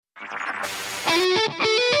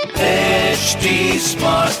HT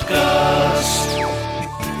Smartcast.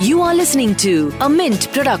 You are listening to a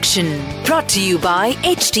Mint production brought to you by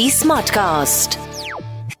HT Smartcast.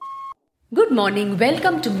 Good morning.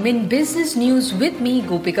 Welcome to Mint Business News with me,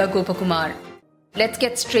 Gopika Gopakumar. Let's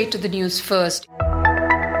get straight to the news first.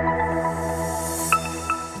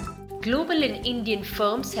 Global and Indian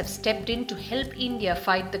firms have stepped in to help India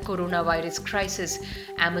fight the coronavirus crisis.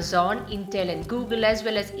 Amazon, Intel and Google, as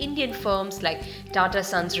well as Indian firms like Tata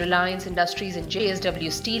Sons, Reliance Industries and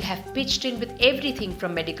JSW Steel have pitched in with everything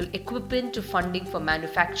from medical equipment to funding for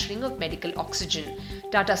manufacturing of medical oxygen.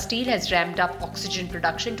 Tata Steel has ramped up oxygen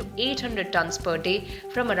production to 800 tons per day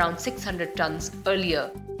from around 600 tons earlier.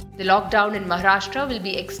 The lockdown in Maharashtra will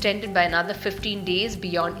be extended by another 15 days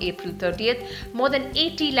beyond April 30th. More than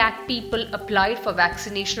 80 lakh people applied for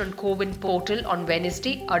vaccination on CoWIN portal on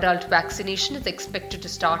Wednesday. Adult vaccination is expected to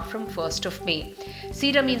start from 1st of May.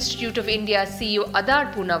 Serum Institute of India CEO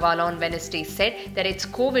Adar Poonawalla on Wednesday said that its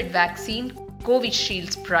COVID vaccine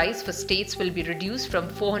Covishield's price for states will be reduced from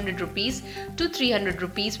 400 rupees to 300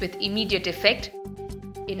 rupees with immediate effect.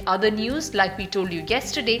 In other news, like we told you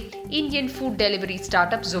yesterday, Indian food delivery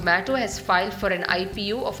startup Zomato has filed for an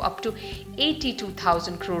IPO of up to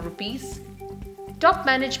 82,000 crore rupees. Top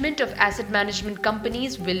management of asset management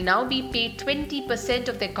companies will now be paid 20%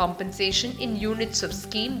 of their compensation in units of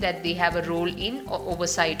scheme that they have a role in or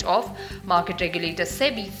oversight of. Market regulator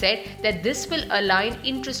SEBI said that this will align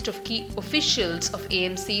interest of key officials of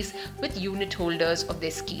AMCs with unit holders of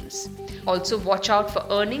their schemes. Also, watch out for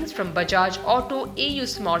earnings from Bajaj Auto, AU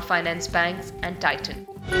Small Finance Banks and Titan.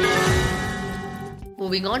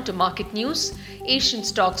 Moving on to market news, Asian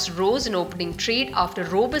stocks rose in opening trade after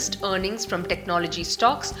robust earnings from technology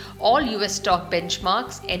stocks. All US stock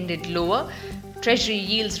benchmarks ended lower. Treasury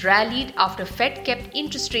yields rallied after Fed kept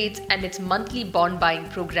interest rates and its monthly bond buying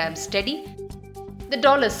program steady. The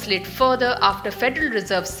dollar slid further after Federal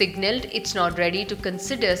Reserve signaled it's not ready to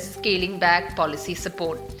consider scaling back policy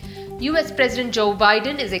support. US President Joe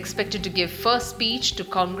Biden is expected to give first speech to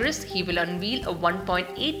Congress. He will unveil a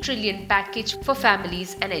 $1.8 trillion package for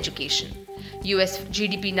families and education. US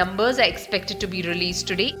GDP numbers are expected to be released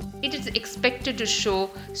today. It is expected to show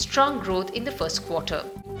strong growth in the first quarter.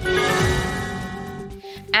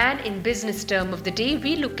 And in business term of the day,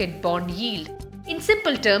 we look at bond yield. In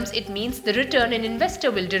simple terms, it means the return an investor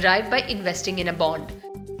will derive by investing in a bond.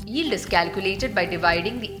 Yield is calculated by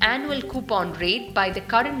dividing the annual coupon rate by the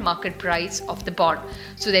current market price of the bond.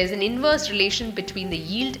 So there is an inverse relation between the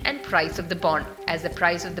yield and price of the bond. As the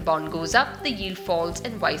price of the bond goes up, the yield falls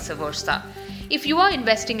and vice versa. If you are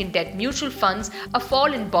investing in debt mutual funds, a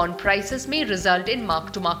fall in bond prices may result in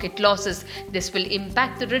mark-to-market losses. This will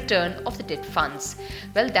impact the return of the debt funds.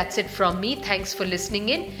 Well, that's it from me. Thanks for listening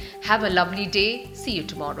in. Have a lovely day. See you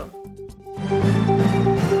tomorrow.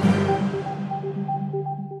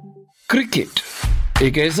 Cricket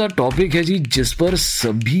एक ऐसा topic है जी जिस पर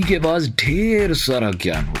सभी के पास ढेर सारा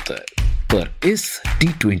ज्ञान होता है, पर इस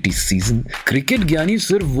T20 सीजन क्रिकेट ज्ञानी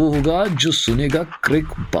सिर्फ वो होगा जो सुनेगा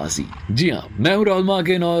क्रिकबाजी। जी हाँ, मैं हूँ राहुल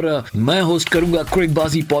मार्किन और मैं होस्ट करूंगा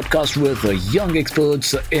Cricbaazi podcast with young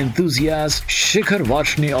experts, enthusiast शिखर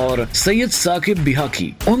वाचने और Syed Saqib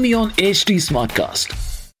बिहाकी, only on HT Smartcast.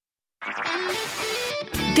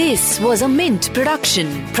 This was a Mint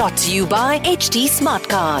production brought to you by HT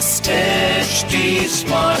Smartcast. HT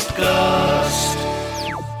Smartcast.